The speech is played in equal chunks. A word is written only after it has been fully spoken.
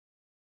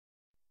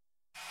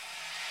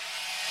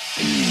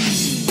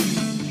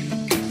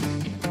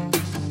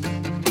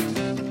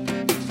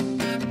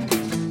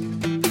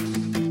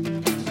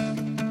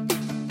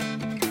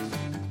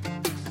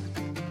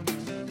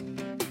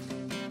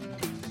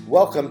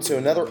Welcome to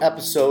another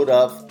episode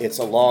of It's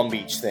a Long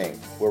Beach Thing,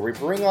 where we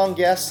bring on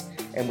guests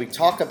and we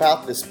talk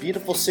about this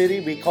beautiful city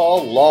we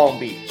call Long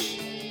Beach.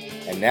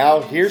 And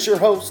now, here's your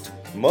host,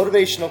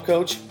 motivational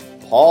coach,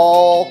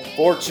 Paul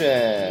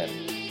Fortune.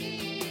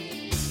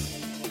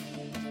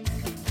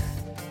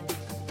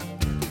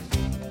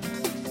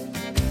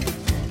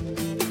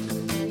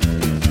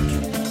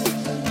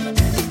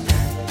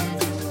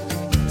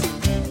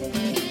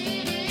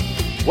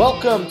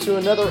 Welcome to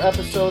another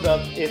episode of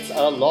It's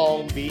a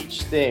Long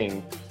Beach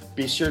Thing.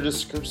 Be sure to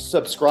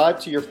subscribe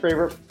to your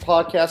favorite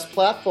podcast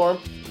platform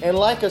and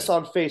like us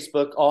on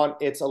Facebook on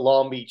It's a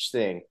Long Beach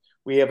Thing.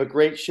 We have a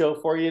great show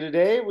for you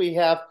today. We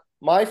have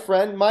my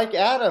friend Mike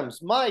Adams.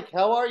 Mike,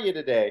 how are you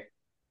today?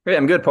 Hey,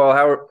 I'm good, Paul.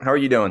 How are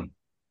you doing?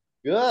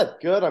 Good.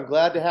 I'm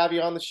glad to have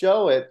you on the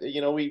show.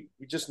 We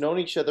just known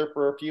each other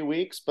for a few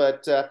weeks,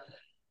 but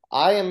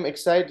I am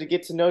excited to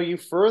get to know you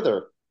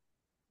further.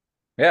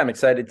 Yeah, I'm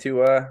excited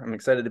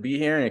to be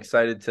here and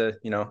excited to,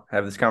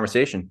 have this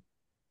conversation.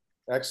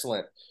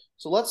 Excellent.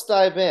 So let's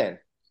dive in.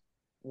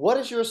 What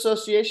is your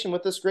association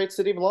with this great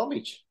city of Long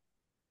Beach?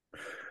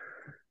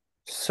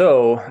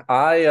 So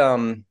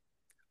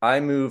I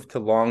moved to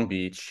Long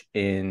Beach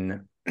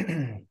in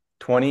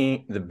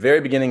the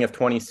very beginning of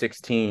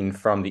 2016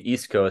 from the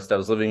East Coast. I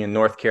was living in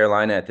North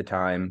Carolina at the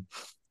time,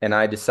 and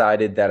I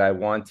decided that I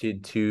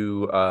wanted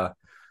to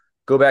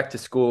go back to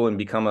school and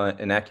become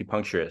an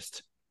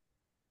acupuncturist.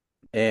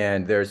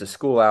 And there's a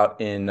school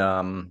out in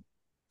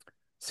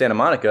Santa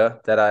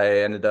Monica that I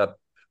ended up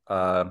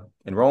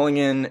enrolling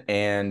in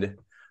and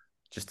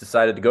just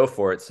decided to go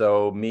for it.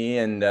 So me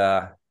and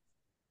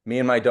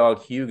my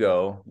dog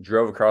Hugo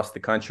drove across the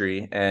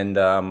country, and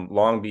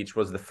Long Beach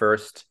was the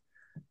first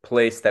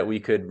place that we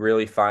could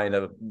really find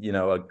a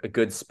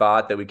good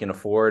spot that we can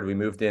afford. We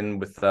moved in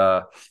with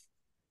a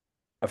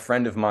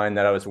friend of mine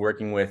that I was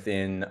working with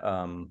in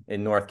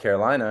North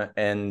Carolina,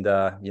 and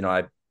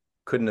I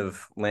couldn't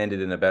have landed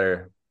in a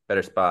better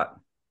spot.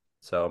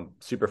 So I'm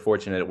super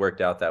fortunate it worked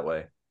out that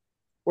way.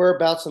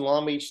 Whereabouts in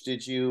Long Beach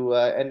did you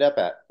end up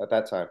at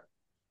that time?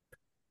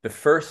 The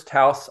first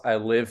house I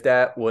lived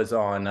at was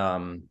on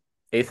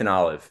 8th and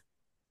Olive.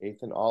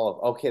 8th and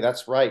Olive. Okay,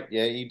 that's right.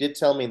 Yeah, you did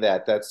tell me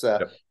that. That's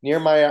Yep. near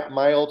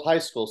my old high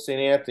school,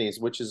 St. Anthony's,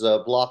 which is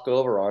a block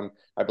over on,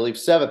 I believe,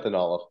 7th and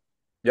Olive.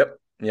 Yep.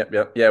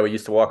 Yeah, we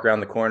used to walk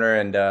around the corner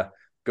and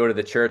go to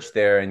the church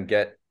there and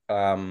get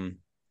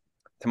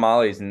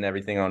tamales and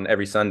everything on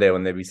every Sunday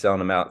when they'd be selling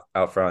them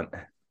out front.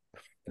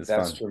 It's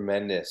That's fun.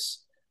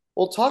 tremendous.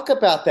 Well, talk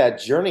about that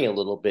journey a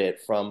little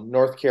bit from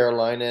North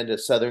Carolina to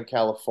Southern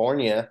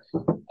California.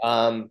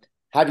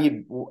 Have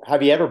you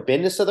ever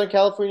been to Southern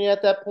California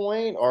at that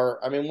point, or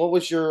I mean, what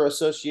was your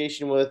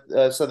association with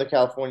Southern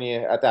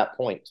California at that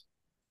point?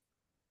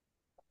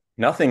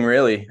 Nothing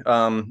really,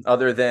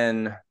 other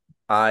than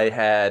I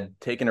had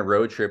taken a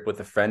road trip with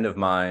a friend of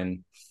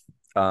mine,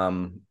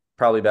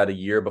 probably about a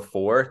year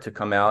before, to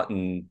come out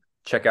and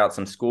check out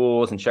some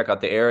schools and check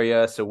out the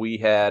area. So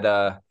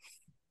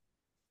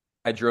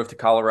I drove to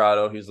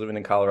Colorado. He was living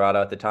in Colorado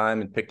at the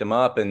time, and picked him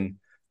up, and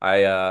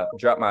I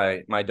dropped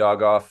my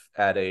dog off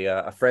at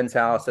a friend's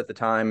house at the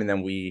time, and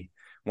then we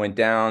went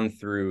down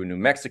through New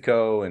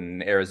Mexico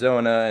and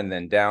Arizona, and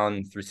then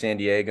down through San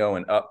Diego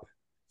and up,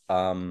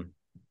 up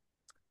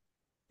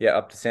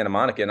to Santa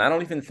Monica. And I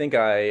don't even think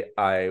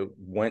I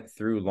went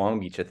through Long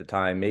Beach at the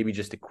time. Maybe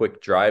just a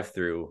quick drive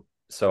through.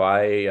 So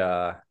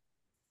I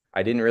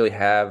didn't really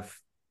have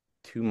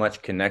too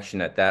much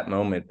connection at that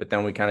moment. But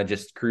then we kind of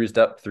just cruised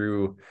up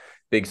through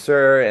Big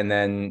Sur and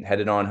then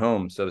headed on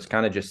home. So it was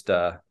kind of just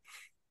a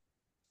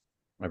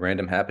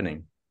random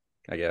happening,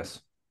 I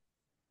guess.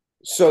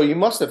 So you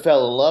must have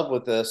fell in love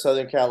with the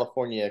Southern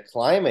California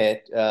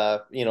climate, a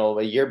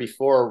year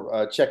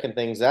before checking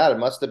things out. It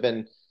must have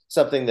been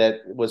something that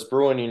was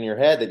brewing in your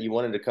head that you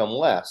wanted to come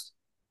west.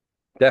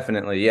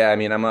 Definitely. Yeah. I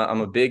mean, I'm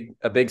a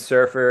big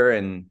surfer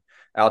and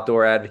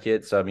outdoor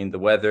advocate. So, I mean, the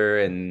weather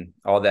and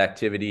all the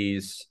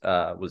activities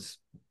was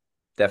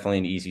definitely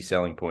an easy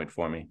selling point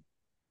for me.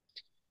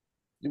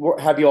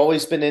 Have you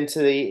always been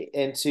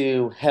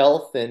into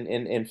health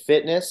and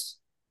fitness?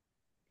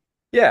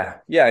 Yeah.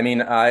 Yeah. I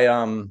mean,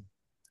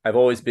 I've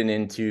always been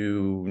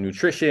into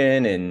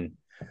nutrition and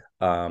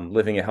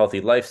living a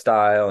healthy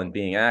lifestyle and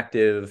being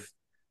active.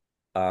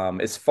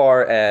 As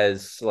far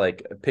as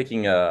like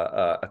picking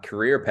a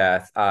career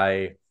path,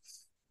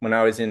 when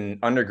I was in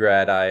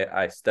undergrad,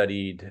 I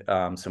studied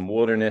some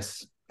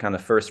wilderness kind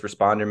of first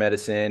responder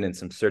medicine and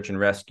some search and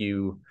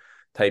rescue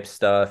type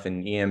stuff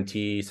and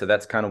EMT. So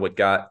that's kind of what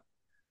got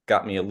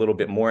me a little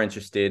bit more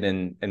interested.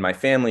 And my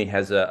family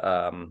has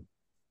a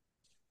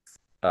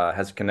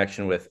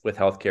connection with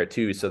healthcare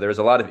too. So there was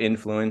a lot of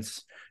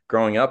influence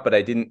growing up, but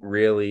I didn't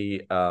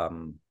really, I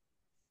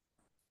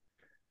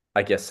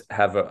guess,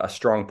 have a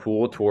strong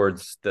pull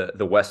towards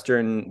the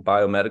Western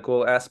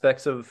biomedical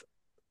aspects of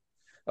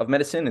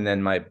medicine. And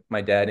then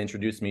my dad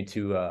introduced me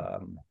to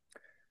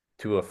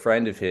a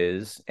friend of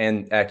his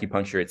and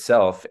acupuncture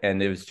itself,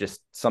 and it was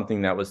just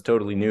something that was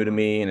totally new to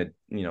me, and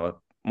a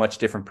much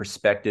different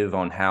perspective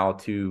on how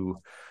to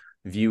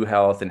view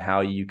health and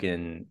how you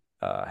can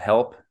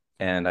help.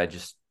 And I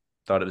just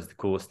thought it was the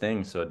coolest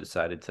thing. So I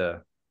decided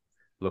to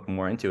look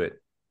more into it.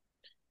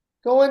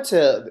 Go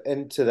into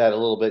that a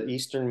little bit,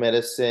 Eastern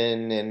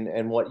medicine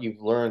and what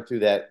you've learned through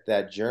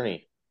that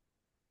journey.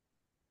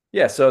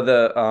 Yeah. So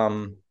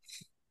the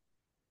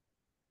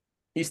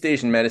East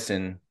Asian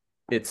medicine,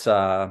 it's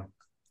a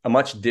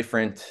much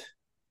different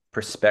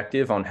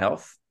perspective on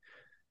health.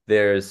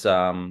 There's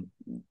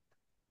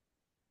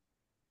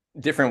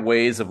different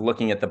ways of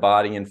looking at the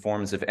body in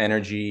forms of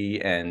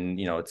energy, and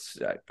it's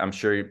I'm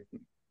sure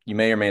you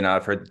may or may not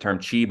have heard the term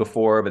chi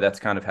before, but that's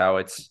kind of how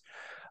it's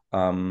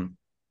um,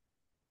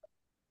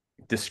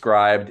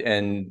 described,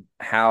 and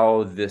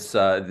how this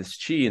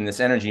chi and this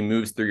energy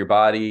moves through your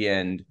body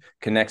and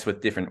connects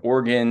with different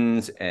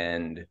organs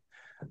and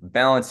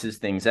balances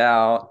things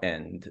out,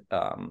 and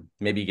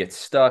maybe gets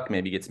stuck,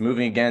 maybe gets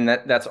moving again.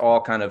 That's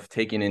all kind of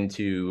taken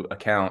into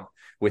account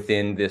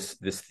within this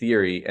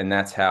theory, and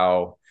that's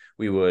how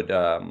we would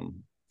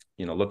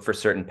look for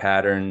certain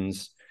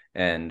patterns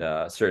and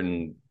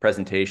certain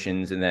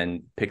presentations, and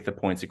then pick the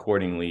points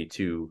accordingly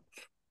to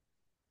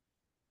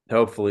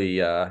hopefully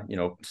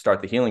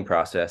start the healing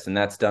process. And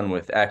that's done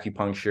with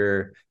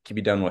acupuncture, can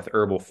be done with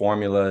herbal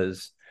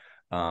formulas.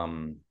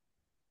 um,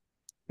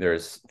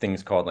 there's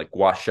things called like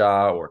gua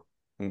sha, or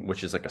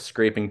which is like a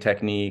scraping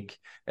technique,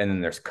 and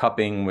then there's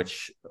cupping,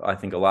 which I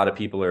think a lot of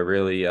people are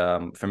really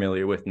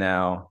familiar with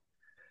now.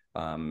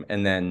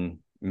 And then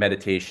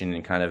meditation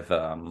and kind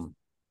of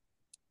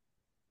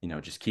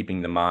just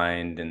keeping the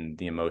mind and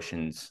the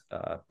emotions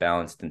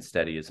balanced and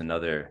steady is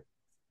another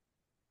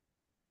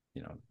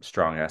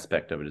strong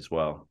aspect of it as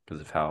well,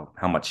 because of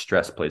how much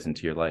stress plays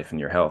into your life and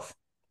your health.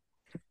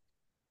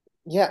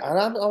 Yeah, and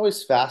I'm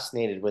always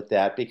fascinated with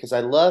that because I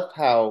love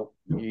how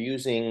you're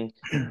using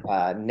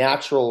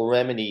natural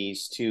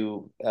remedies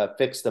to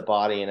fix the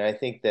body, and I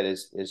think that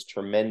is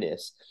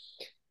tremendous.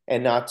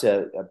 And not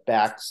to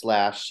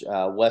backslash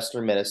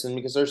Western medicine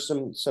because there's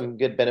some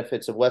good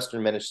benefits of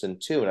Western medicine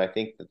too, and I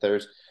think that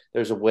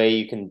there's a way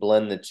you can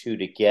blend the two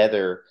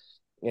together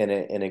in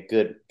a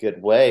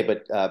good way.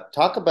 But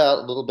talk about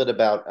a little bit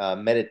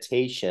about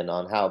meditation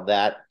on how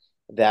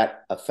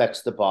that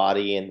affects the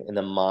body and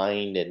the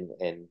mind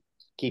and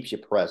keeps you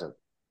present.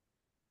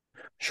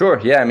 Sure.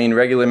 Yeah. I mean,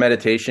 regular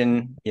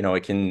meditation,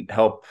 it can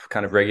help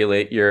kind of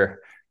regulate your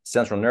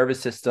central nervous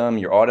system,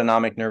 your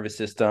autonomic nervous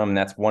system. And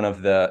that's one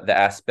of the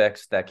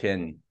aspects that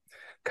can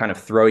kind of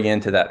throw you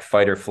into that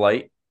fight or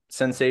flight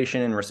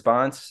sensation and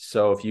response.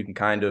 So if you can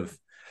kind of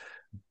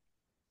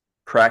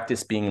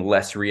practice being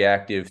less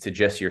reactive to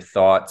just your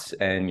thoughts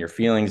and your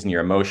feelings and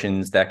your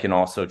emotions, that can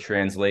also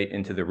translate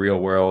into the real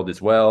world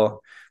as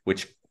well,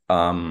 which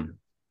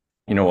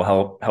will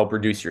help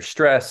reduce your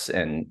stress.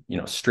 And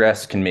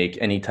stress can make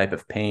any type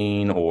of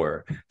pain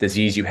or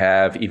disease you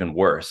have even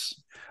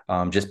worse,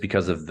 just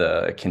because of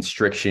the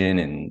constriction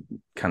and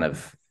kind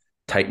of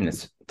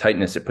tightness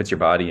it puts your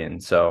body in.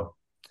 So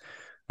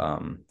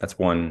that's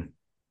one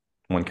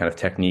kind of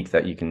technique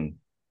that you can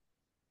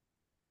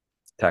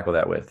tackle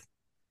that with.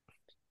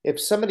 If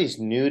somebody's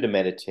new to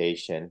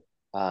meditation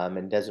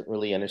and doesn't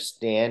really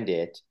understand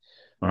it,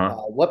 Uh-huh.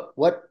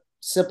 what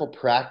simple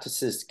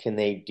practices can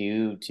they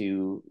do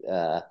to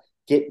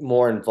get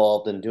more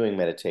involved in doing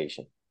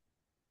meditation?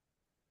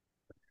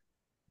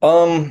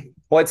 Well,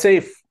 I'd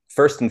say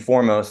first and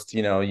foremost,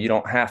 you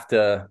don't have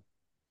to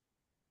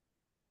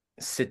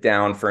sit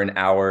down for an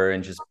hour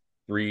and just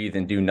breathe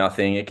and do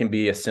nothing. It can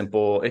be as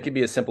simple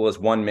as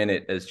 1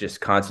 minute as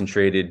just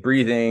concentrated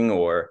breathing,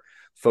 or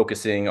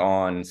focusing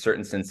on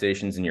certain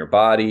sensations in your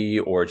body,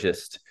 or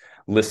just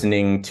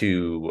listening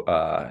to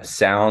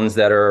sounds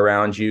that are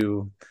around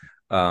you.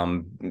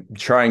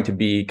 Trying to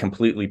be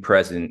completely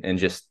present and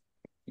just,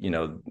 you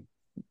know,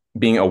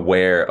 being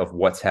aware of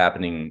what's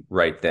happening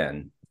right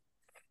then.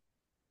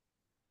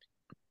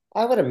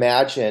 I would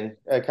imagine,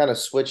 kind of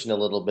switching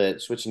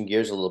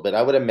gears a little bit.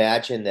 I would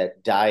imagine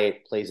that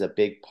diet plays a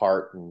big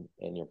part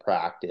in your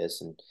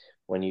practice and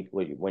when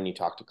you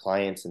talk to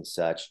clients and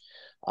such.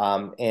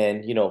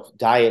 And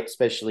diet,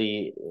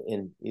 especially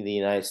in the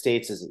United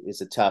States, is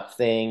a tough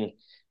thing.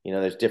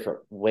 There's different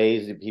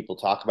ways that people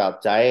talk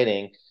about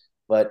dieting,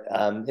 but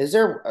is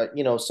there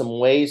some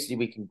ways that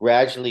we can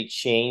gradually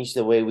change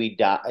the way we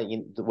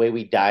the way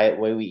we diet,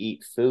 the way we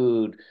eat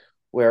food,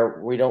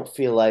 where we don't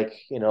feel like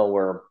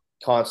we're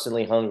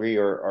constantly hungry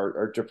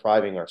or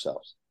depriving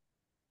ourselves?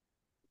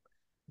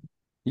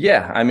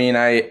 Yeah, I mean,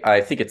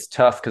 I think it's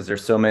tough because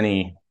there's so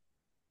many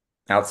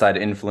outside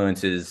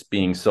influences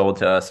being sold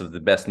to us of the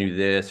best new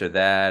this or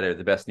that or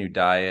the best new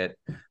diet.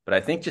 But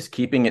I think just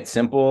keeping it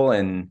simple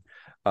and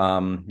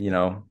um, you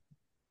know,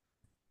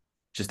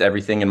 just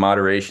everything in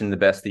moderation the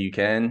best that you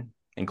can,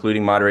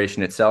 including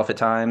moderation itself at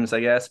times, I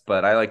guess.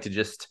 But I like to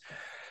just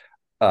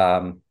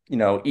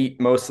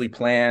eat mostly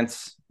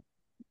plants,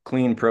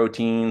 clean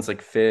proteins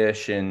like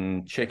fish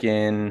and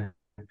chicken.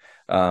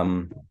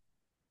 Um,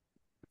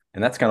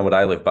 and that's kind of what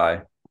I live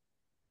by.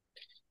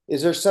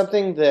 Is there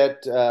something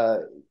that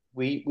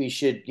we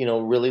should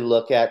really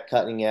look at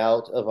cutting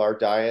out of our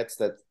diets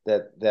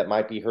that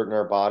might be hurting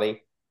our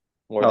body?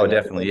 more Oh, than other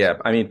definitely. things. Yeah.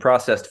 I mean,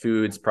 processed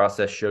foods,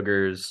 processed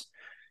sugars,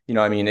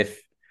 I mean,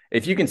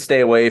 if you can stay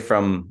away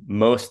from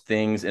most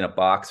things in a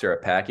box or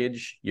a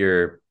package,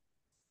 you're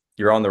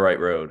on the right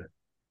road.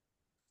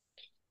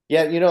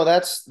 Yeah,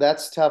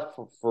 that's tough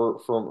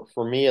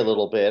for me a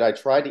little bit. I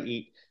try to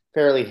eat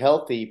fairly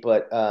healthy,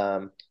 but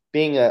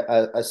being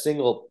a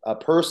single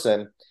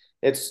person,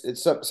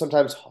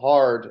 sometimes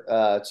hard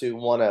to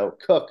want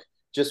to cook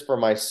just for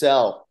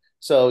myself.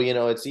 So,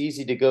 it's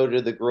easy to go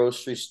to the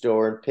grocery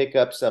store and pick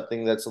up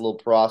something that's a little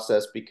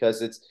processed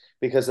because of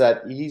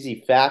that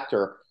easy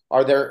factor.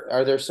 Are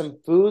there some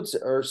foods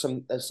or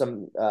some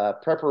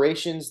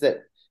preparations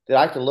that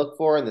I can look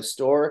for in the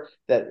store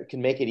that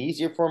can make it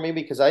easier for me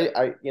because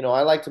I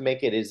like to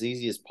make it as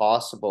easy as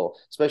possible,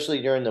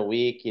 especially during the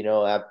week.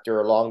 After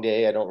a long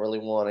day, I don't really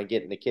want to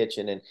get in the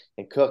kitchen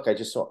and cook. I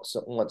just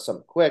want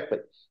something quick.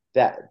 But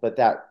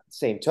that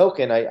same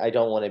token, I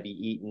don't want to be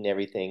eating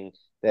everything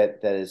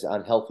that is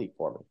unhealthy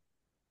for me.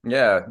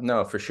 Yeah,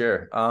 no, for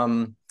sure.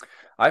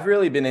 I've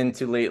really been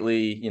into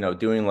lately,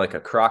 doing like a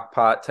crock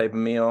pot type of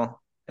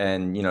meal,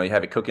 and you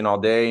have it cooking all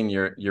day and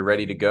you're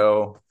ready to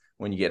go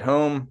when you get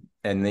home,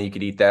 and then you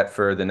could eat that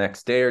for the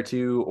next day or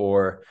two,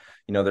 or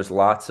there's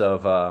lots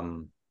of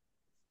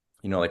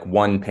like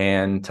one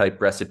pan type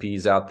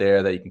recipes out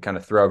there that you can kind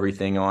of throw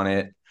everything on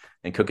it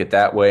and cook it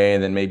that way,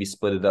 and then maybe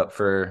split it up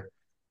for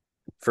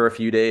a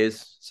few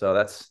days. So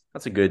that's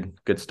a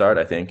good start,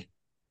 I think.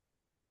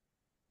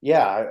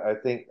 Yeah,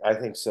 I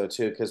think so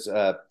too because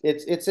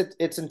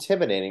it's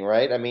intimidating,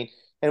 right? I mean,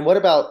 and what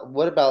about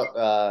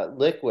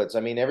liquids? I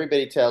mean,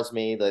 everybody tells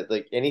me that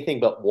like anything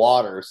but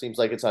water seems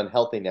like it's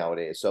unhealthy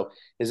nowadays. So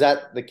is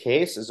that the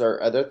case? Is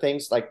there other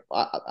things like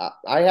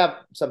I have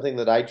something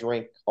that I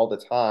drink all the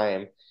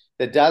time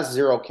that does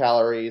 0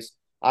 calories.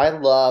 I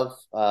love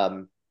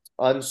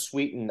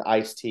unsweetened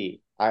iced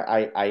tea.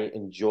 I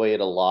enjoy it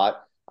a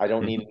lot. I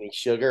don't need Mhm. any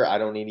sugar. I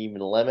don't need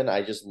even lemon.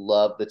 I just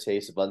love the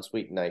taste of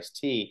unsweetened iced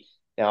tea.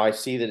 Now I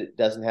see that it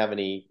doesn't have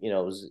any,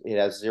 it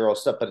has zero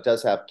stuff, but it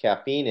does have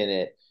caffeine in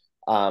it.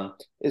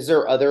 Is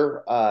there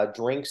other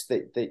drinks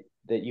that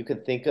you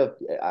can think of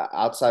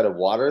outside of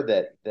water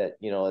that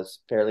is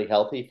fairly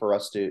healthy for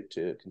us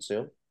to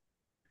consume?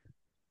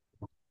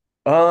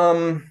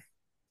 Um,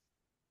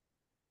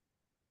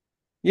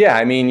 Yeah,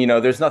 I mean,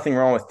 there's nothing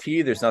wrong with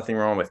tea. There's nothing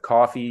wrong with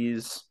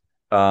coffees.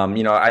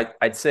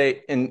 I'd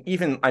say, and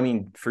even, I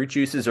mean, fruit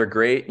juices are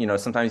great.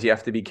 Sometimes you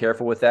have to be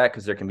careful with that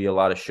because there can be a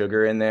lot of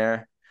sugar in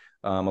there,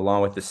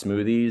 along with the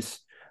smoothies.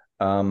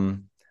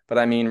 But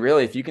I mean,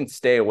 really, if you can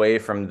stay away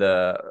from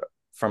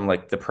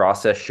like the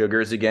processed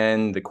sugars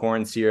again, the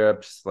corn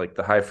syrups, like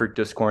the high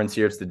fructose corn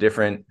syrups, the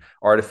different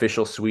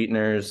artificial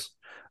sweeteners,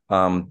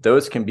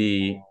 those can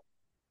be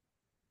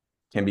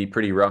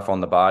pretty rough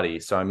on the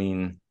body. So I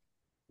mean,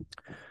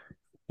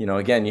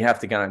 again, you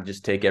have to kind of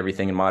just take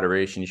everything in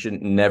moderation. You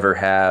shouldn't never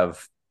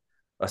have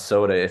a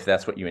soda if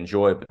that's what you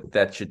enjoy, but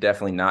that should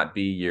definitely not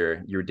be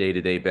your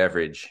day-to-day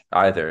beverage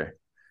either.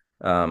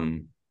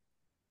 Um,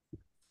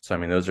 so I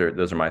mean, those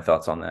are my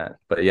thoughts on that.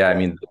 But yeah, I Yeah.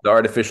 mean, the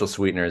artificial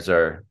sweeteners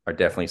are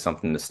definitely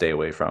something to stay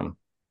away from.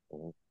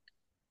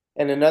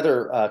 And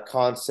another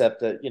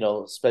concept that,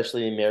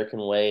 especially the American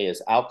way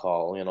is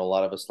alcohol. A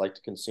lot of us like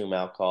to consume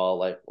alcohol,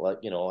 like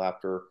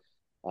after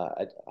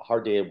a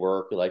hard day at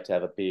work, we like to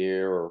have a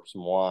beer or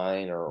some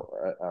wine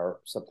or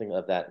something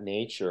of that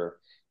nature.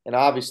 And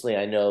obviously,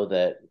 I know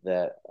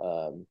that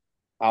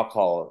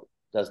alcohol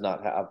does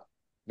not have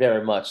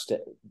very much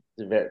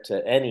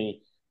to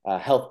any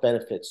health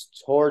benefits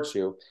towards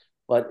you.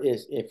 But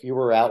if you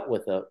were out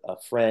with a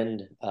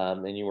friend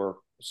and you were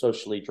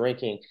socially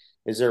drinking,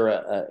 is there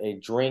a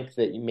drink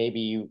that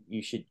maybe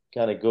you should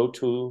kind of go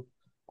to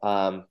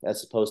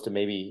as opposed to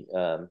maybe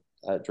a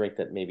drink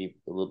that may be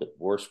a little bit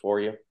worse for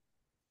you?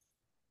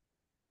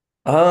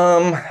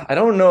 I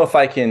don't know if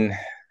I can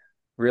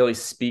really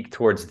speak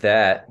towards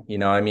that.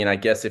 I mean, I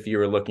guess if you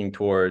were looking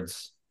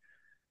towards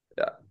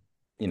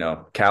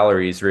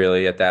calories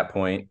really at that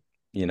point,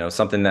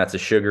 something that's a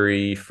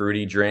sugary,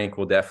 fruity drink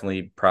will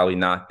definitely probably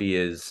not be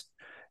as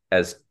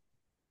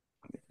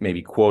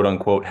maybe quote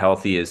unquote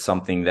healthy as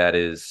something that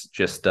is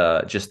just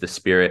the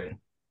spirit.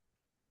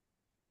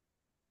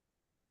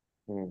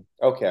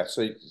 Okay,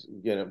 so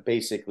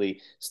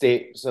basically,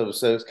 stay. So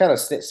it's kind of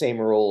same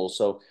rules.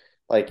 So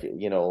like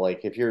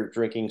if you're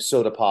drinking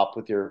soda pop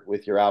with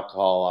your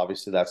alcohol,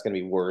 obviously that's going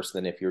to be worse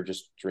than if you're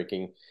just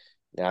drinking,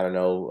 I don't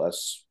know,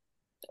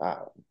 uh,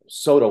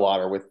 soda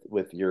water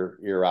with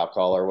your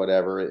alcohol or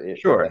whatever. That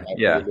Sure. might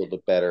be a Yeah. little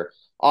bit better.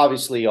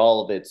 Obviously,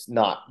 all of it's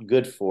not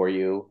good for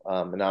you,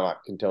 and I'm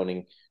not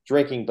condoning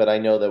drinking, but I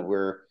know that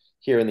we're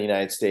here in the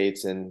United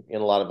States, and a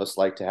lot of us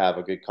like to have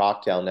a good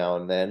cocktail now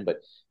and then, but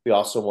we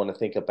also want to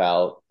think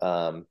about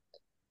not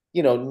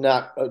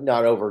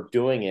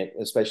overdoing it,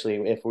 especially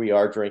if we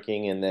are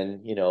drinking and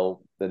then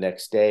the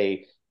next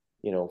day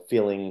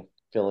feeling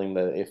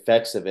the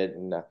effects of it.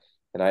 And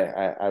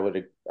I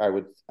would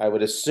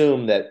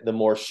assume that the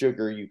more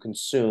sugar you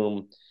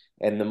consume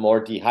and the more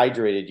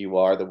dehydrated you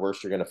are, the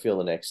worse you're going to feel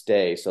the next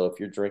day. So if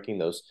you're drinking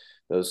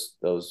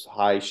those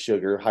high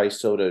sugar, high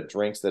soda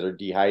drinks that are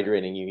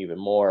dehydrating you even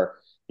more,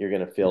 Yep, you're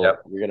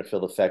gonna feel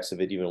the effects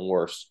of it even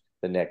worse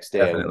the next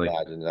day, I would definitely.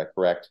 imagine. Is that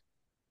correct?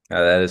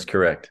 That is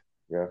correct.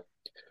 Yeah.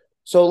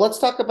 So let's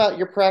talk about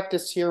your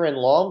practice here in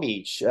Long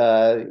Beach.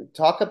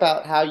 Talk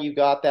about how you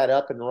got that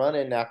up and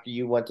running after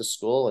you went to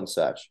school and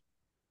such.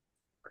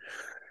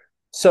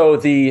 So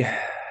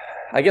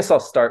I guess I'll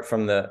start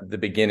from the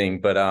beginning,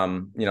 but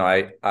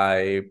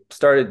I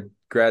started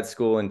grad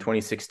school in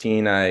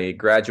 2016. I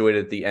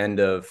graduated at the end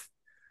of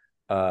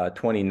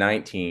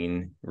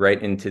 2019,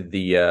 right into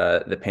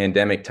the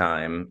pandemic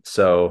time.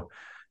 So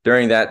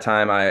during that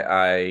time,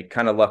 I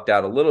kind of lucked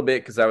out a little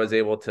bit because I was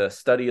able to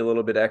study a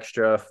little bit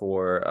extra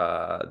for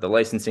the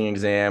licensing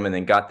exam, and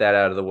then got that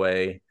out of the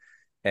way,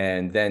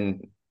 and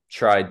then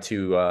tried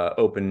to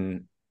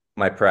open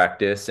my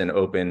practice and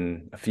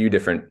open a few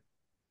different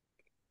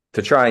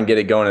to try and get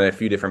it going in a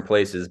few different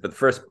places. But the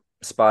first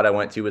spot I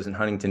went to was in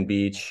Huntington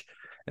Beach,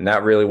 and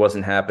that really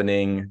wasn't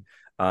happening.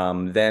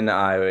 Then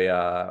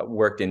I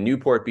worked in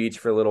Newport Beach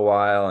for a little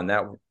while, and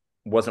that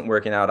wasn't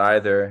working out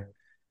either.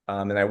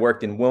 And I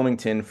worked in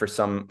Wilmington for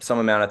some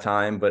amount of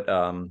time, but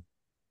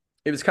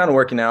it was kind of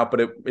working out, but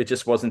it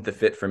just wasn't the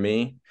fit for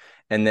me.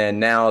 And then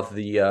now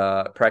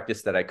the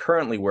practice that I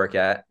currently work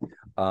at,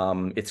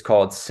 it's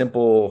called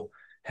Simple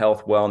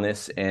Health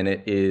Wellness, and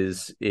it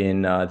is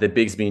in the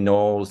Bigsby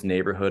Knolls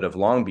neighborhood of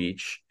Long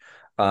Beach.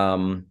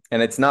 And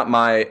it's not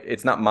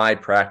my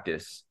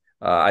practice.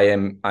 I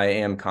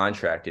am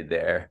contracted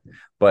there,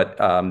 but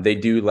they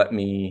do let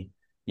me,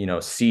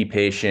 see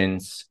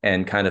patients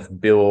and kind of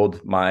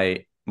build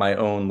my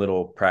own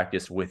little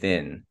practice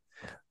within.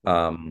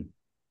 Um,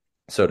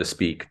 so to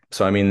speak.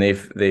 So I mean,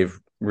 they've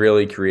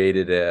really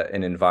created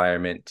an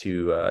environment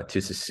to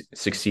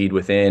succeed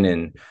within,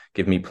 and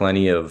give me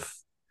plenty of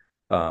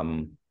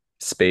um,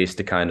 space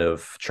to kind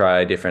of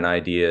try different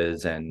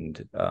ideas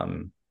and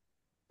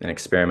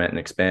experiment and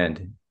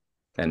expand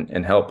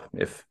and help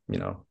if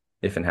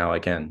and how I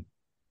can.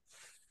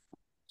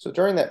 So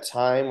during that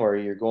time where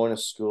you're going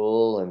to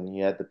school and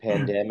you had the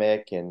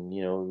pandemic and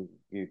you're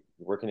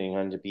working in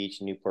Huntington Beach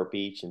and Newport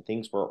Beach and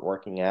things weren't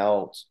working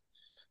out,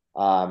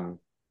 um,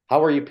 how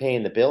were you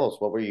paying the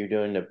bills? What were you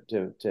doing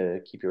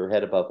to keep your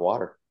head above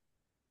water?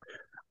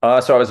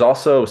 So I was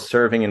also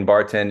serving and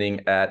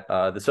bartending at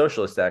the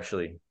Socialist,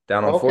 actually,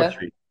 down on Fourth Okay.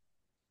 Street.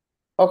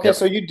 Okay,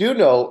 so Yep, you do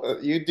know,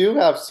 you do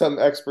have some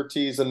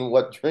expertise in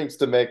what drinks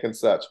to make and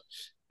such.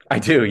 I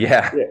do.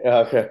 Yeah. Yeah.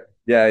 Okay.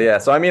 Yeah, yeah.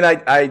 So I mean,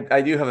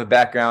 I do have a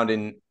background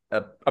in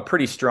a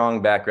pretty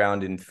strong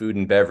background in food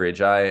and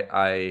beverage.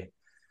 I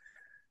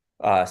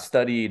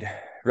studied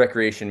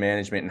recreation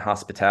management and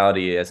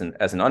hospitality as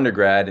an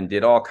undergrad, and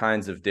did all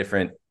kinds of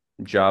different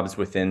jobs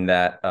within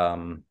that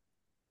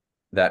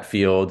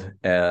field,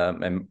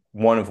 and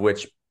one of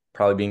which,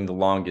 probably being the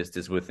longest,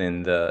 is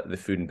within the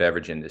food and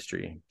beverage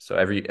industry. So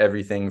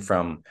everything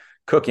from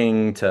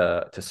cooking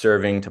to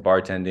serving to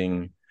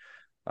bartending,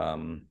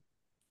 um,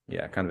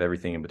 yeah, kind of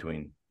everything in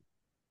between.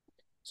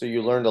 So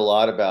you learned a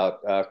lot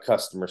about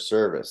customer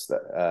service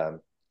that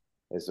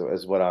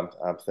is what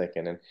I'm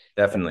thinking. And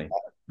Definitely.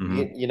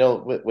 Hmm.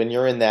 when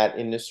you're in that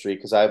industry,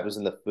 because I was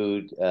in the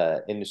food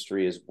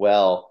industry as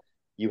well,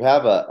 you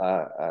have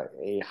a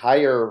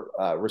higher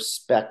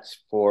respect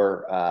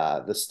for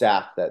the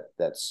staff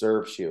that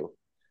serves you.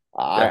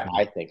 I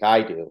Definitely. think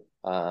I do,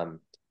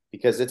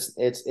 because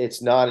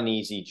it's not an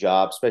easy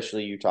job,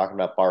 especially you talking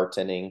about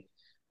bartending.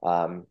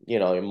 You're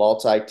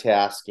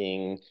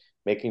multitasking,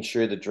 making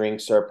sure the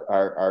drinks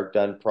are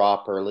done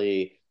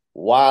properly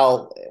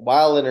while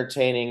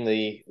entertaining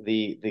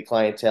the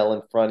clientele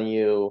in front of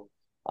you.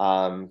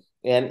 And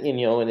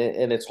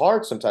it's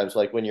hard sometimes,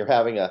 like when you're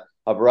having a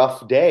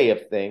rough day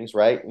of things,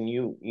 right? And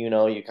you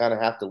kind of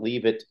have to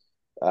leave it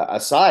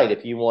aside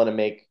if you want to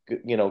make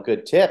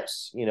good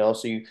tips.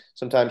 So you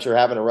sometimes you're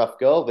having a rough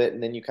go of it,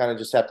 and then you kind of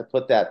just have to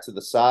put that to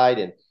the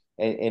side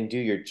and do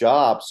your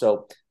job.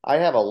 So I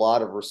have a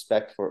lot of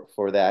respect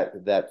for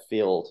that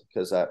field,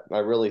 because I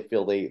really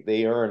feel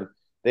they earn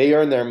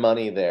their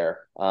money there.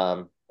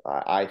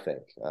 I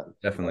think. I'm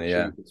Definitely. sure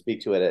you Yeah. can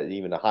speak to it at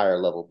even a higher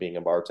level, being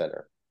a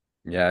bartender.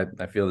 Yeah.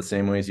 I feel the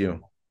same way as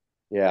you.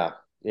 Yeah,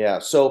 yeah.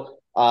 So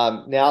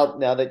now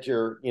that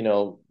you're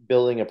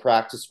building a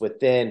practice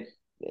within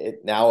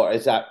it, now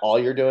is that all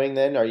you're doing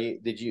then? Or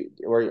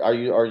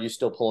are you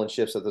still pulling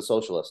shifts at the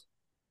Socialist?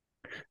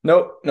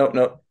 Nope. Nope.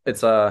 Nope. It's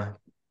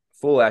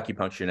full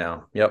acupuncture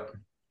now. Yep.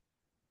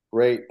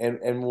 Great.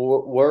 And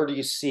where do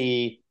you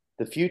see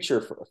the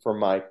future for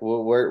Mike?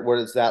 Where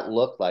does that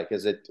look like?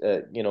 Is it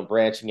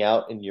branching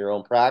out in your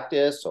own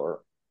practice,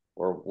 or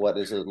what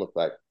does it look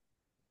like?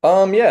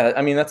 Yeah,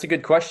 I mean, that's a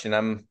good question.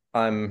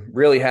 I'm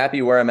really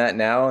happy where I'm at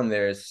now, and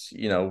there's,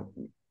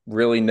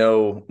 really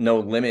no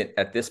limit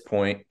at this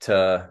point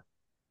to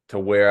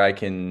where I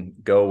can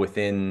go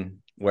within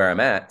where I'm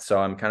at. So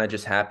I'm kind of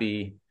just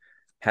happy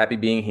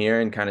being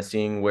here and kind of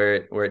seeing where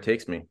it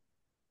takes me.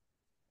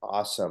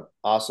 Awesome,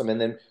 awesome.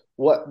 And then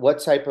what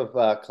type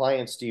of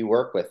clients do you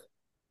work with?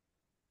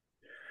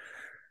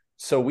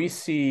 So we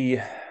see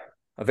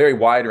a very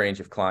wide range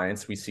of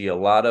clients. We see a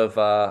lot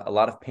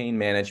of pain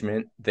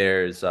management.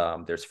 There's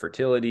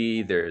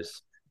fertility,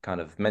 there's kind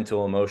of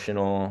mental,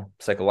 emotional,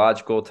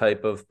 psychological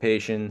type of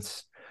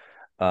patients.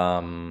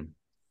 Um,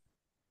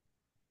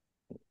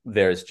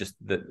 there's just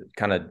the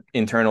kind of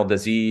internal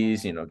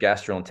disease,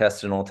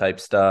 gastrointestinal type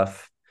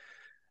stuff.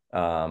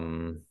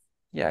 Um,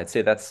 yeah, I'd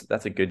say that's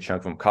a good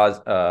chunk of them.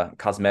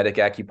 Cosmetic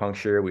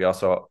acupuncture. We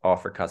also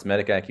offer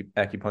cosmetic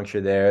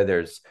acupuncture there.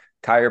 There's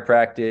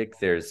chiropractic,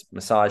 there's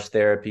massage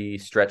therapy,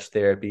 stretch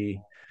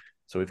therapy.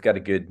 So we've got a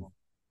good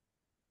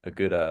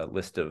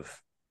list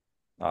of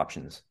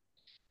options.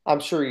 I'm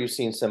sure you've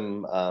seen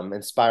some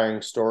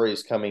inspiring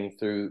stories coming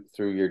through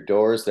your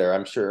doors there.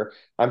 I'm sure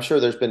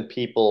there's been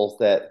people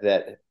that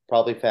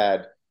probably have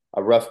had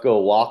a rough go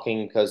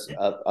walking because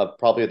of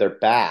probably their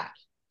back,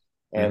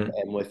 and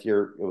Hmm. with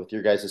your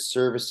guys'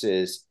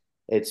 services,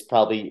 it's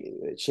probably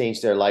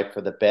changed their life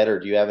for the better.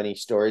 Do you have any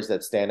stories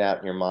that stand out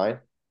in your mind?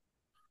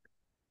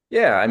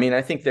 Yeah, I mean,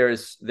 I think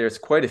there's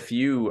quite a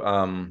few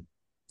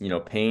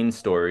pain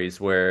stories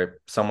where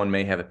someone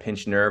may have a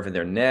pinched nerve in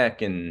their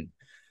neck and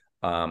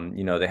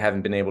they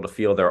haven't been able to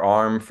feel their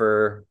arm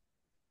for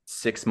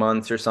 6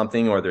 months or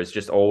something, or there's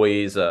just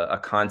always a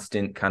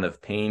constant kind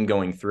of pain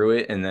going through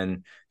it. And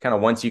then kind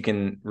of once you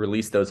can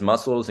release those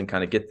muscles and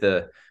kind of get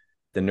the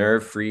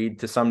nerve freed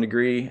to some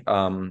degree,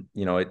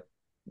 it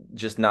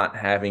just not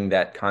having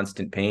that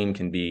constant pain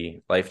can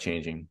be life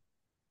changing.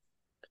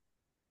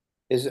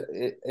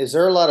 Is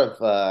there a lot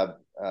of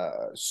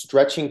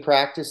stretching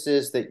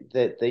practices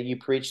that you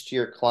preach to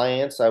your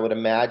clients? I would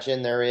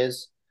imagine there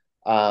is,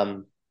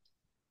 um,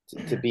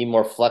 to be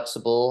more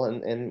flexible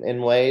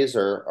in ways,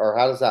 or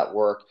how does that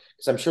work?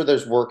 Because I'm sure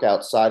there's work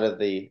outside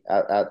of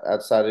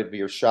outside of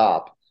your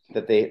shop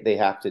that they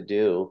have to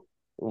do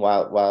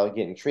while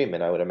getting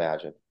treatment, I would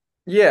imagine.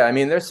 Yeah, I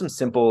mean, there's some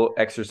simple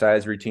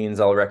exercise routines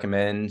I'll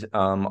recommend.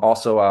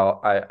 Also,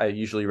 I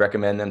usually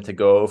recommend them to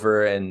go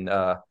over and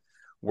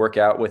work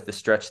out with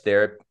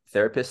the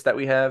therapist that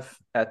we have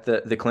at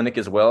the clinic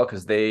as well,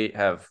 because they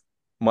have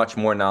much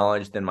more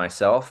knowledge than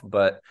myself.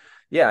 But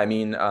yeah, I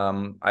mean,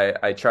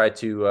 I try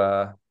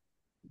to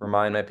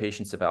remind my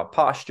patients about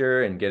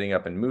posture and getting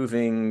up and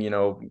moving,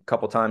 a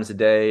couple times a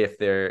day if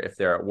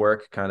they're at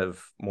work, kind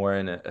of more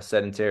in a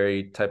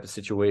sedentary type of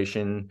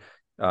situation,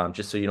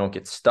 just so you don't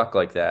get stuck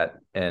like that.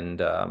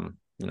 And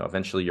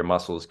eventually your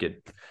muscles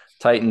get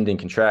tightened and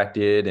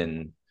contracted,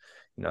 and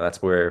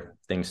that's where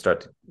things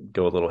start to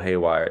go a little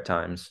haywire at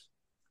times.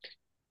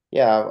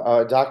 Yeah,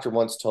 a doctor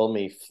once told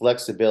me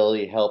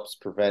flexibility helps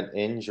prevent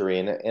injury,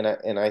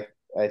 and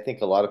I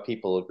think a lot of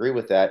people agree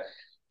with that.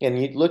 And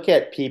you look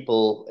at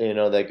people,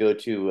 that go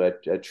to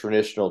a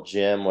traditional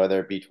gym, whether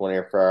it be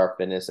 24 Hour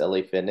Fitness,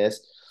 LA Fitness,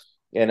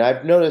 and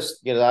I've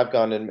noticed, I've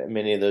gone to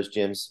many of those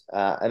gyms,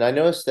 and I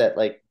noticed that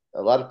like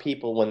a lot of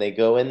people when they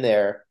go in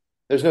there,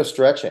 there's no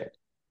stretching.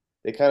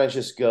 They kind of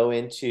just go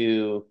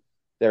into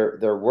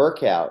their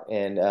workout,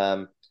 and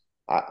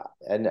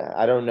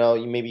I don't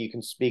know. Maybe you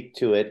can speak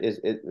to it.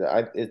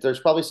 There's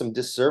probably some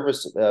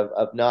disservice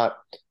of not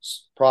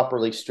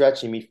properly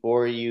stretching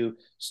before you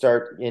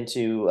start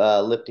into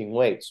lifting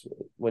weights,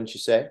 wouldn't you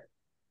say?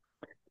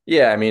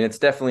 Yeah, I mean, it's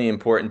definitely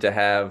important to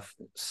have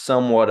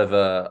somewhat of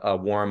a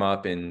warm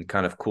up and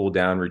kind of cool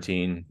down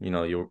routine.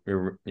 You'll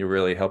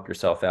really help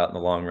yourself out in the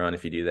long run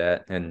if you do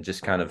that, and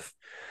just kind of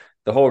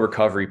the whole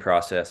recovery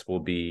process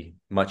will be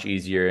much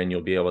easier, and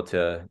you'll be able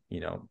to,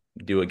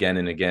 do again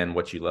and again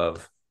what you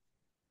love.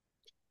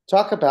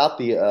 Talk about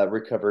the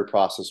recovery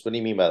process. What do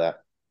you mean by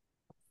that?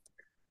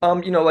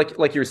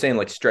 Like you were saying,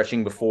 like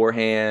stretching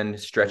beforehand, Mhm.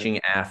 stretching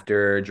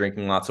after,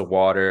 drinking lots of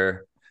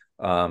water,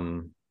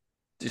 um,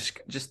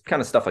 just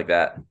kind of stuff like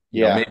that.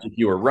 Yeah. Maybe if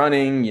you were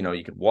running,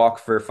 you could walk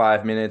for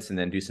 5 minutes and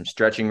then do some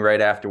stretching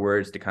right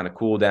afterwards to kind of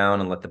cool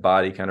down and let the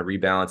body kind of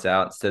rebalance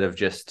out instead of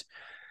just,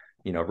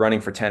 running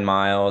for 10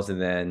 miles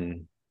and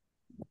then,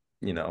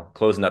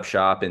 closing up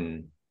shop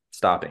and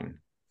stopping.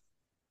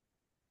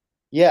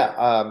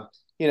 Yeah,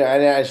 and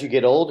as you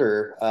get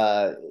older,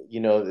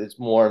 it's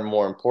more and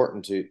more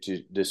important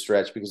to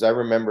stretch because I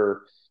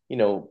remember,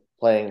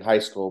 playing high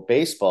school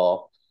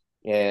baseball,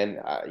 and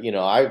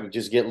I would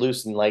just get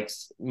loose in like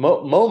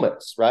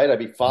moments, right? I'd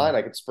be fine,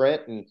 I could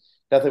sprint, and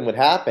nothing would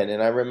happen.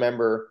 And I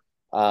remember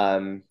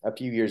a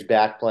few years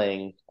back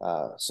playing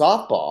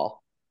softball,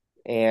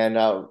 and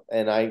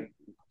I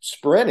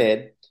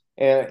sprinted,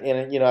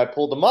 and I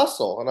pulled a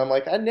muscle, and I'm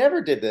like, I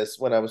never did this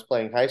when I was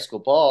playing high school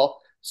ball.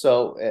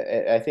 So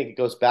I think it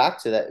goes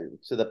back to that,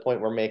 to the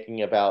point we're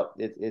making about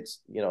it.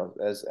 It's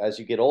as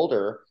you get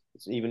older,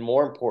 it's even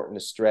more important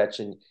to stretch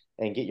and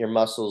get your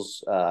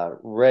muscles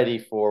ready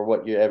for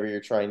whatever you're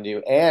trying to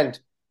do, and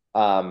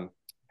um,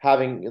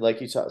 having,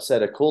 like you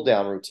said, a cool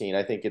down routine.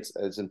 I think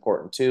it's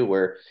important too,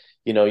 where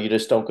you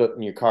just don't go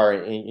in your car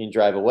and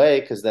drive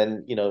away, because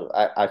then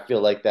I feel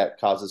like that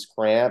causes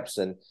cramps,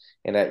 and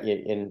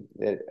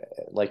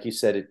like you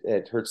said,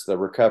 it hurts the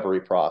recovery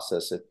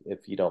process if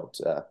you don't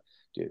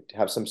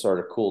have some sort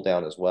of cool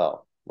down as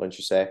well, wouldn't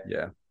you say?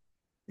 Yeah.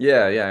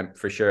 Yeah, yeah,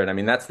 for sure. And I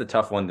mean, that's the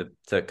tough one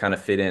to kind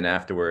of fit in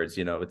afterwards.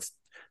 It's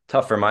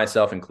tough for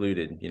myself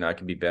included. I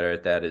could be better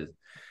at that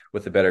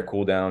with a better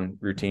cool down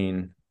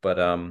routine. But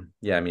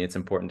yeah, I mean, it's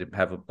important to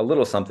have a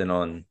little something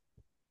on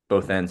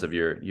both ends of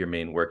your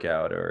main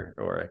workout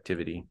or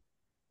activity.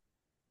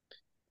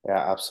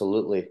 Yeah,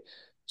 absolutely.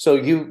 So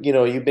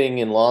you being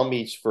in Long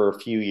Beach for a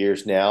few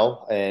years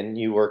now, and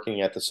you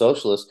working at the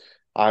Socialist,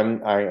 I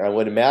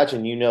would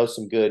imagine you know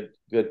some good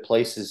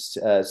places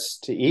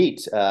to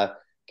eat.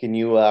 Can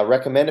you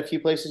recommend a few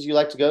places you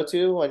like to go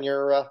to when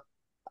you're out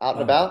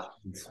and Oh, about?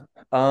 geez.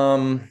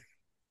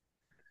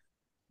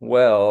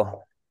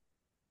 Well,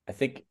 I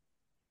think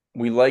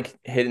we like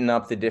hitting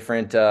up the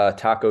different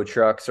taco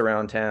trucks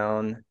around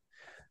town.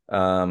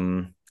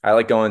 I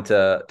like going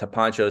to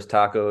Pancho's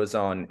Tacos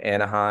on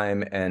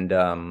Anaheim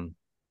and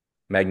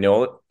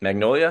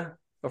Magnolia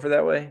over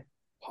that way.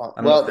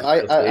 I don't know if Well, they're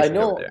still I stationed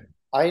over know there.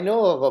 I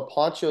know of a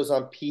Ponchos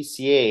on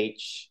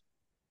PCH,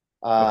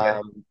 Okay.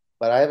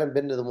 but I haven't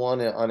been to the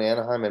one on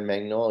Anaheim and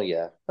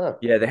Magnolia. Huh.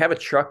 Yeah, they have a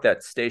truck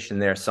that's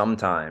stationed there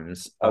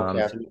sometimes.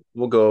 Okay. So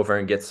we'll go over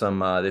and get some.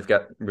 They've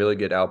got really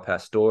good al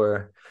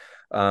pastor.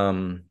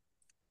 Um,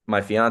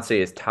 my fiance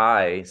is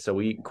Thai, so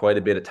we eat quite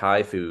a bit of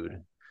Thai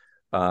food.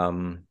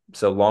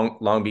 So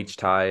Long Beach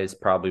Thai is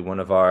probably one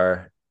of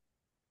our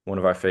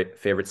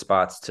favorite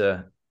spots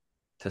to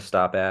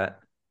stop at.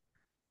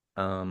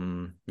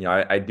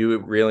 I do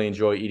really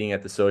enjoy eating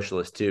at the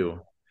Socialist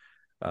too.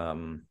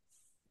 Um,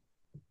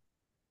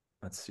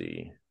 let's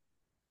see,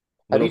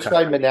 Have little you kind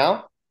tried of.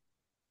 Manao?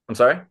 I'm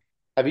sorry.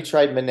 Have you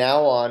tried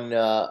Manao on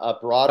Oh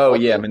Broadway?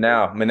 yeah,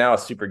 Manao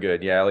is super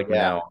good. Yeah, I like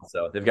Yeah, Manao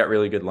also. They've got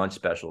really good lunch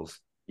specials.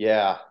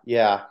 yeah,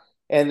 yeah.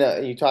 And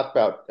you talk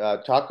about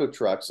taco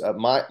trucks.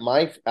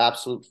 My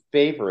absolute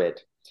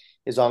favorite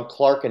is on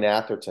Clark and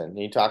Atherton. And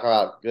you talk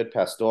about good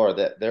pastor.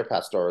 That their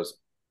pastor is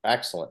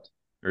excellent.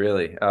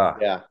 Really.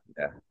 Yeah,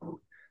 Yeah.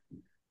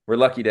 We're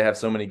lucky to have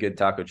so many good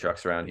taco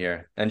trucks around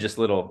here and just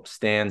little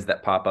stands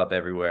that pop up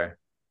everywhere.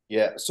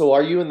 yeah. So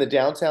are you in the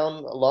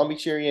downtown Long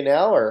Beach area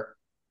now, or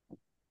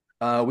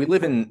We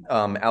live in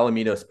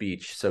Alamitos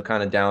Beach, so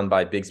kind of down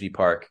by Bigsby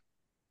Park.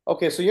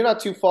 okay? So you're not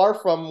too far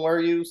from where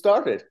you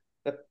started.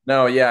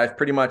 No, yeah, I've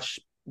pretty much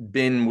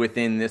been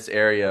within this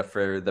area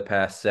for the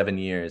past 7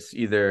 years.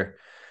 Either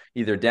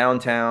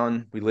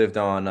downtown, we lived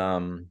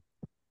on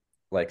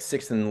like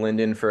Sixth and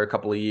Linden for a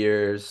couple of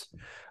years,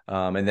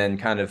 and then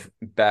kind of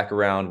back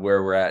around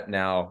where we're at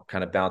now,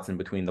 kind of bouncing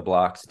between the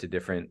blocks to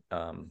different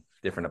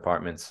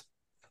apartments.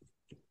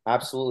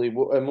 Absolutely.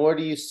 And where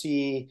do you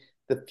see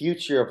the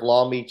future of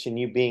Long Beach and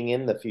you being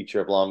in the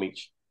future of Long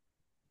Beach?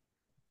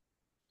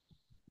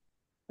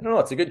 I don't know.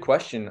 It's a good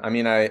question. I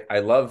mean, I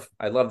love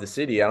the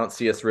city. I don't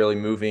see us really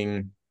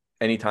moving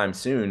anytime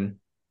soon.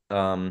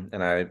 And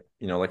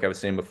like I was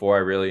saying before, I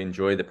really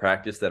enjoy the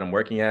practice that I'm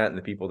working at and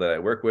the people that I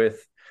work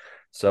with.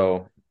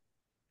 So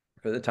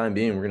for the time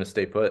being, we're going to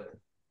stay put.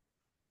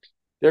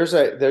 There's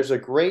a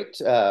great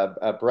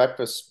a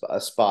breakfast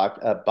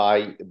spot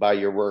by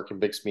your work in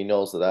Bixby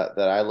Knolls that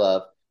I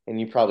love,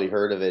 and you probably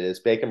heard of it. Is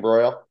Bacon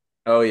Broil?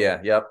 Oh yeah,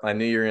 yep. I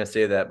knew you were going to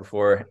say that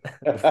before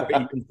before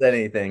you even said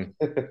anything.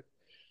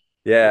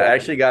 Yeah, I Yeah.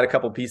 actually got a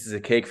couple pieces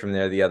of cake from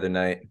there the other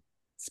night. Oh,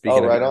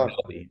 Speaking of right eating on.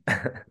 healthy.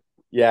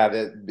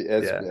 Yeah,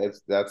 Yeah.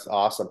 that's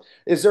awesome.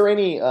 Is there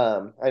any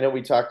I know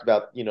we talked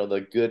about,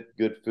 the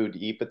good food to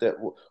eat, but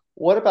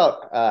what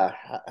about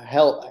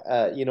health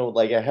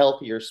like a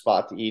healthier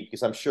spot to eat?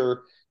 Because I'm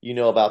sure you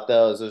know about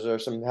those. Is there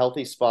some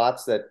healthy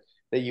spots that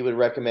you would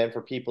recommend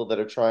for people that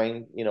are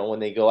trying, when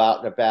they go out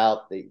and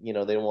about, they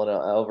don't want to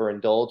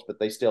overindulge, but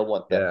they still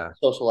want the Yeah.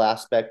 social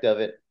aspect of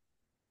it?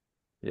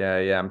 Yeah,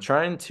 yeah. I'm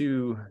trying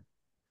to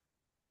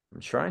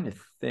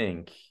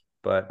think,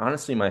 but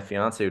honestly, my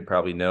fiance would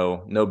probably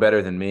know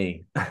better than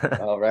me.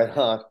 Oh, right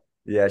on.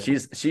 Yeah,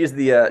 she's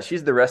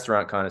the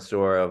restaurant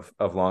connoisseur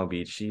of Long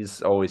Beach.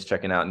 She's always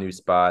checking out new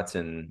spots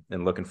and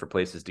looking for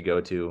places to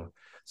go to.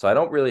 So I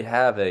don't really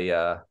have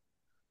a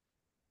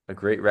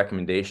great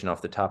recommendation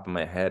off the top of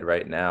my head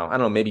right now. I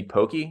don't know, maybe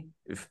Pokey.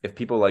 If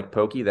people like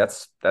Pokey, that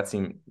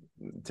seems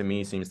to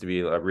me seems to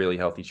be a really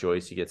healthy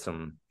choice. You get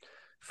some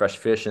fresh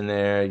fish in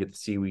there, you get the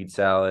seaweed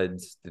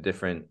salads, the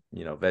different,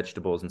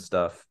 vegetables and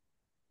stuff.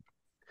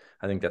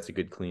 I think that's a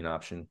good clean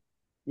option.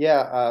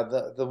 Yeah,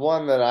 the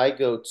one that I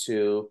go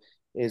to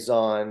is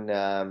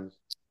on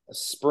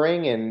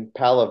Spring and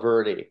Palo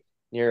Verde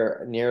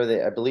near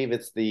I believe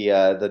it's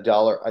the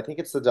dollar. I think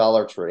it's the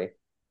Dollar Tree.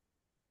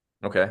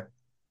 Okay.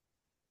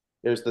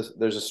 There's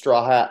a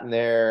straw hat in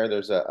there.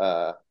 There's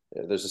a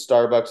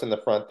Starbucks in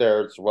the front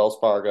there. It's Wells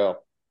Fargo.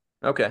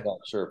 Okay. Not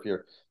sure if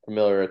you're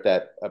familiar with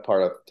that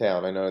part of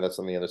town. I know that's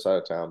on the other side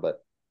of town,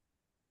 but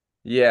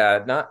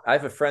Yeah, not I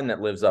have a friend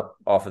that lives up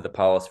off of the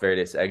Palos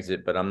Verdes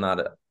exit, but I'm not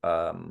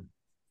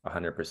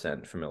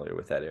 100% familiar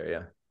with that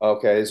area.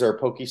 okay. Is there a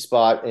pokey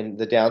spot in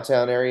the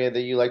downtown area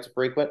that you like to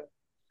frequent?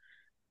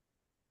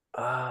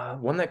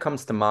 One that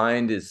comes to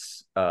mind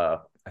is I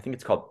think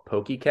it's called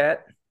Pokey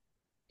Cat.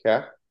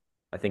 Okay.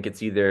 I think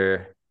it's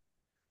either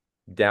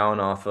down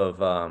off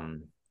of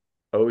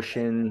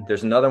Ocean.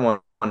 There's another one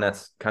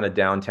that's kind of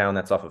downtown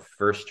that's off of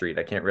First Street.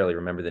 I can't really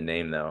remember the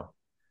name though.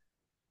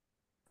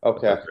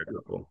 Okay. That's very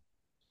cool.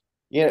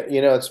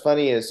 It's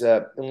funny is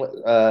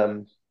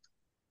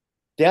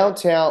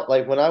downtown,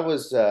 like when I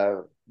was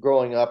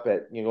growing up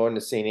going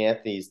to St.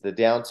 Anthony's, the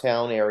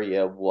downtown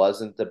area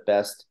wasn't the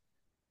best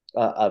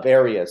of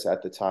areas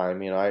at the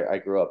time. I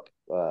grew up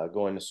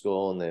going to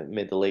school in the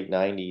mid to late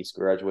 90s,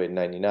 graduated in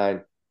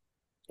 99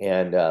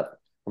 and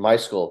from high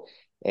school.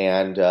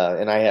 And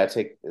I had to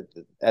take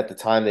at the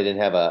time they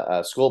didn't have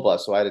a school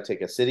bus, so I had to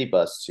take a city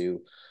bus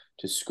to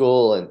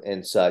school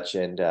and such.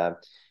 And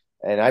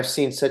I've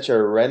seen such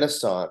a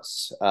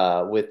renaissance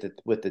with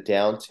the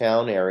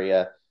downtown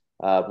area.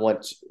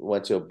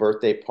 Went to a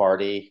birthday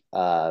party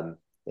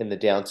in the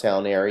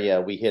downtown area.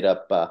 We hit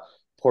up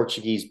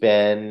Portuguese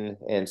Bend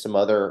and some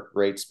other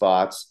great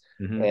spots.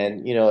 Hmm.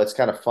 And it's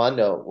kind of fun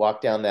to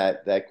walk down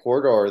that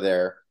corridor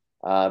there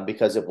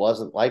because it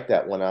wasn't like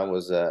that when I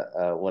was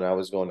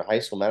going to high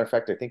school. Matter of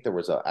fact, I think there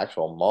was an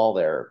actual mall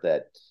there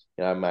that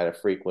I might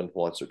have frequented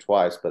once or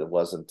twice, but it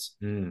wasn't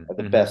the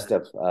Mm-hmm. best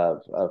of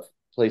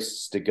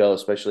places to go,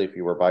 especially if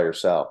you were by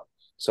yourself.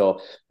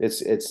 So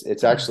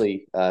it's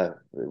actually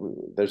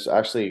there's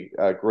actually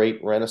a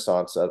great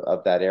renaissance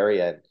of that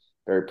area, and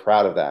very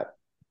proud of that.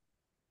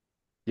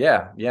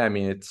 Yeah, yeah. I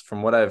mean, it's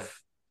from what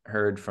I've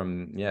heard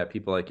from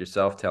people like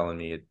yourself telling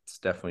me, it's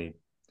definitely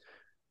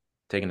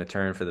taking a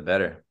turn for the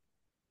better.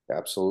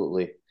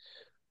 Absolutely.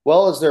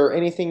 Well, is there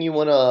anything you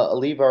want to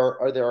leave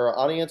our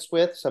audience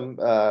with? Some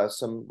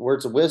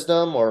words of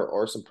wisdom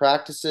or some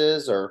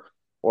practices or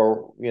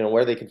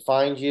where they can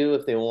find you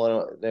if they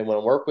want to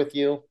work with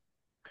you?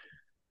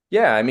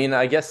 Yeah, I mean,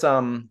 I guess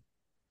you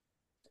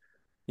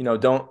know,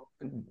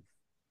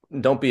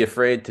 don't be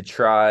afraid to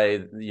try,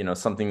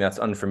 something that's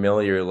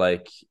unfamiliar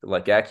like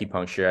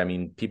acupuncture. I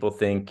mean, people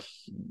think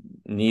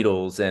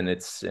needles and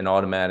it's an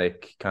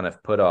automatic kind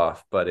of put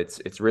off, but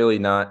it's really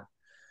not,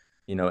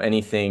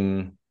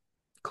 anything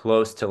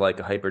close to like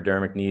a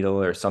hypodermic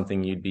needle or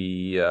something you'd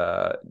be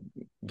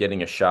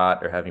getting a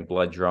shot or having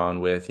blood drawn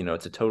with.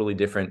 It's a totally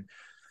different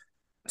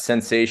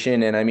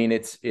sensation. And I mean,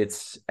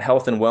 it's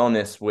health and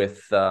wellness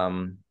with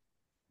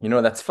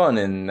that's fun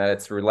and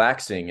that's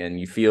relaxing and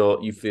you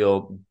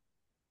feel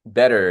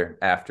better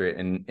after it,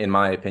 in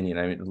my opinion.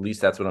 I mean, at least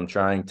that's what I'm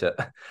trying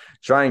to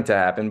trying to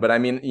happen. But I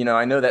mean,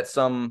 I know that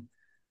some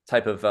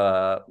type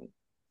of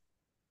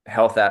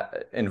health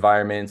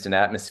environments and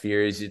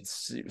atmospheres,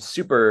 it's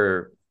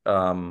super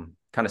kind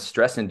of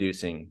stress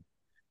inducing,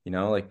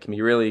 like can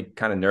be really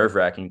kind of nerve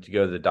wracking to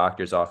go to the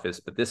doctor's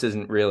office. But this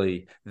isn't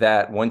really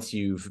that once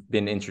you've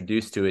been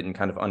introduced to it and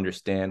kind of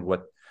understand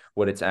what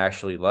it's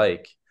actually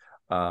like.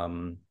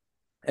 um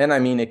and I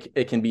mean,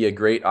 it can be a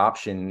great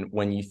option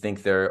when you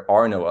think there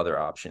are no other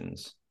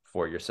options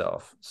for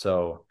yourself.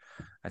 So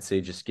I'd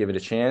say just give it a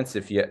chance.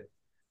 If you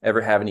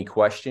ever have any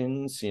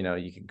questions, you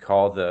can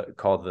call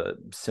the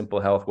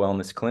Simple Health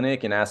Wellness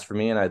Clinic and ask for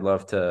me, and I'd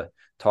love to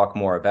talk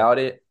more about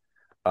it.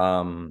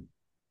 Um,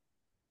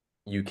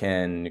 you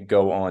can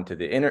go onto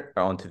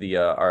the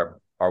our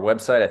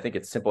website. I think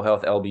it's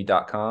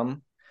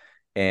simplehealthlb.com,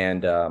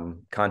 and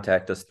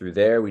contact us through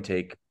there. We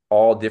take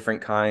all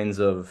different kinds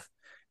of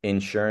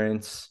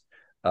insurance,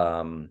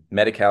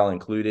 Medi-Cal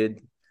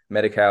included.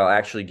 Medi-Cal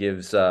actually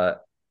gives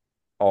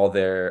all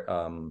their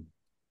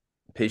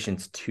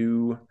patients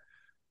 2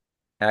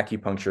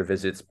 acupuncture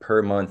visits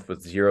per month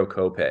with zero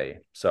copay.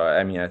 So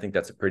I mean, I think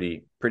that's a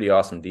pretty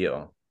awesome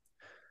deal.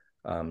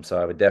 So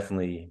I would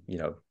definitely,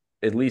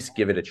 at least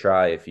give it a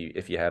try if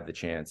you have the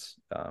chance.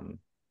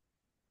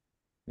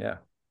 Yeah,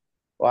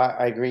 Well,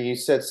 I agree. You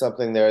said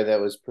something there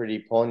that was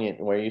pretty poignant,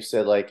 where you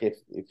said like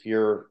if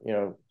you're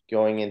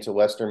going into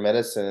Western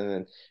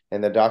medicine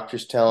and the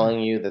doctor's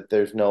telling you that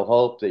there's no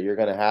hope, that you're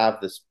going to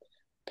have this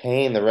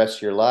pain the rest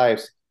of your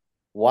lives,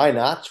 why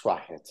not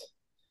try it?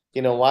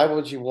 Why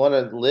would you want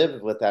to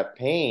live with that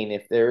pain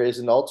if there is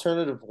an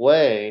alternative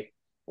way?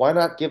 Why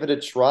not give it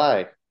a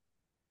try?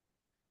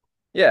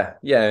 yeah,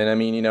 yeah. And I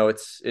mean,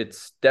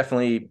 it's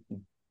definitely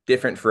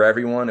different for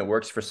everyone. It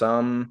works for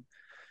some,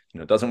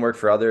 it doesn't work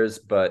for others,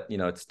 but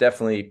it's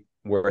definitely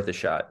worth a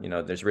shot.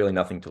 There's really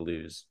nothing to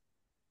lose.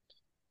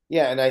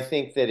 Yeah, and I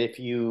think that if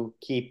you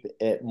keep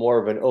it more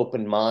of an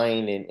open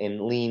mind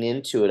and lean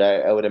into it,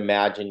 I would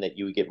imagine that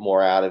you would get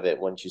more out of it,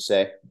 wouldn't you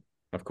say?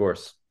 Of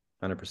course,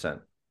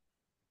 100%.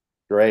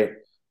 Great.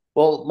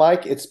 Well,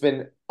 Mike, it's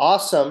been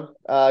awesome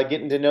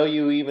getting to know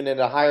you even at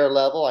a higher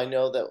level. I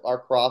know that our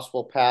cross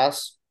will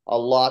pass a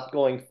lot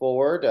going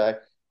forward.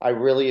 I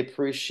really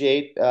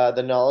appreciate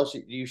the knowledge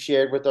that you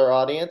shared with our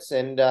audience,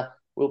 and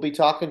we'll be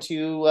talking to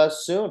you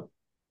soon.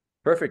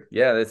 Perfect.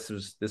 Yeah, this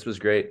was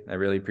great. I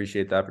really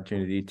appreciate the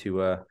opportunity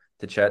to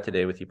chat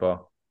today with you,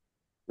 Paul.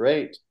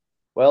 Great.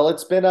 Well,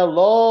 it's been a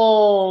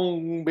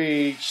Long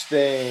Beach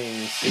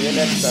thing. See you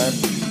next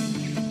time.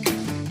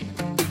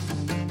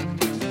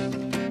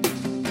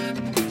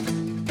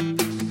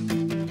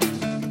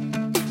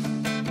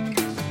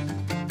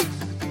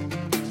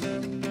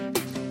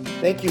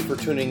 Thank you for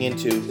tuning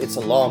into It's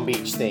a Long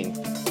Beach Thing.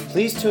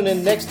 Please tune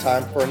in next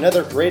time for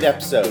another great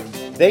episode.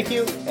 Thank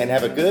you and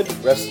have a good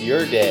rest of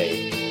your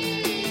day.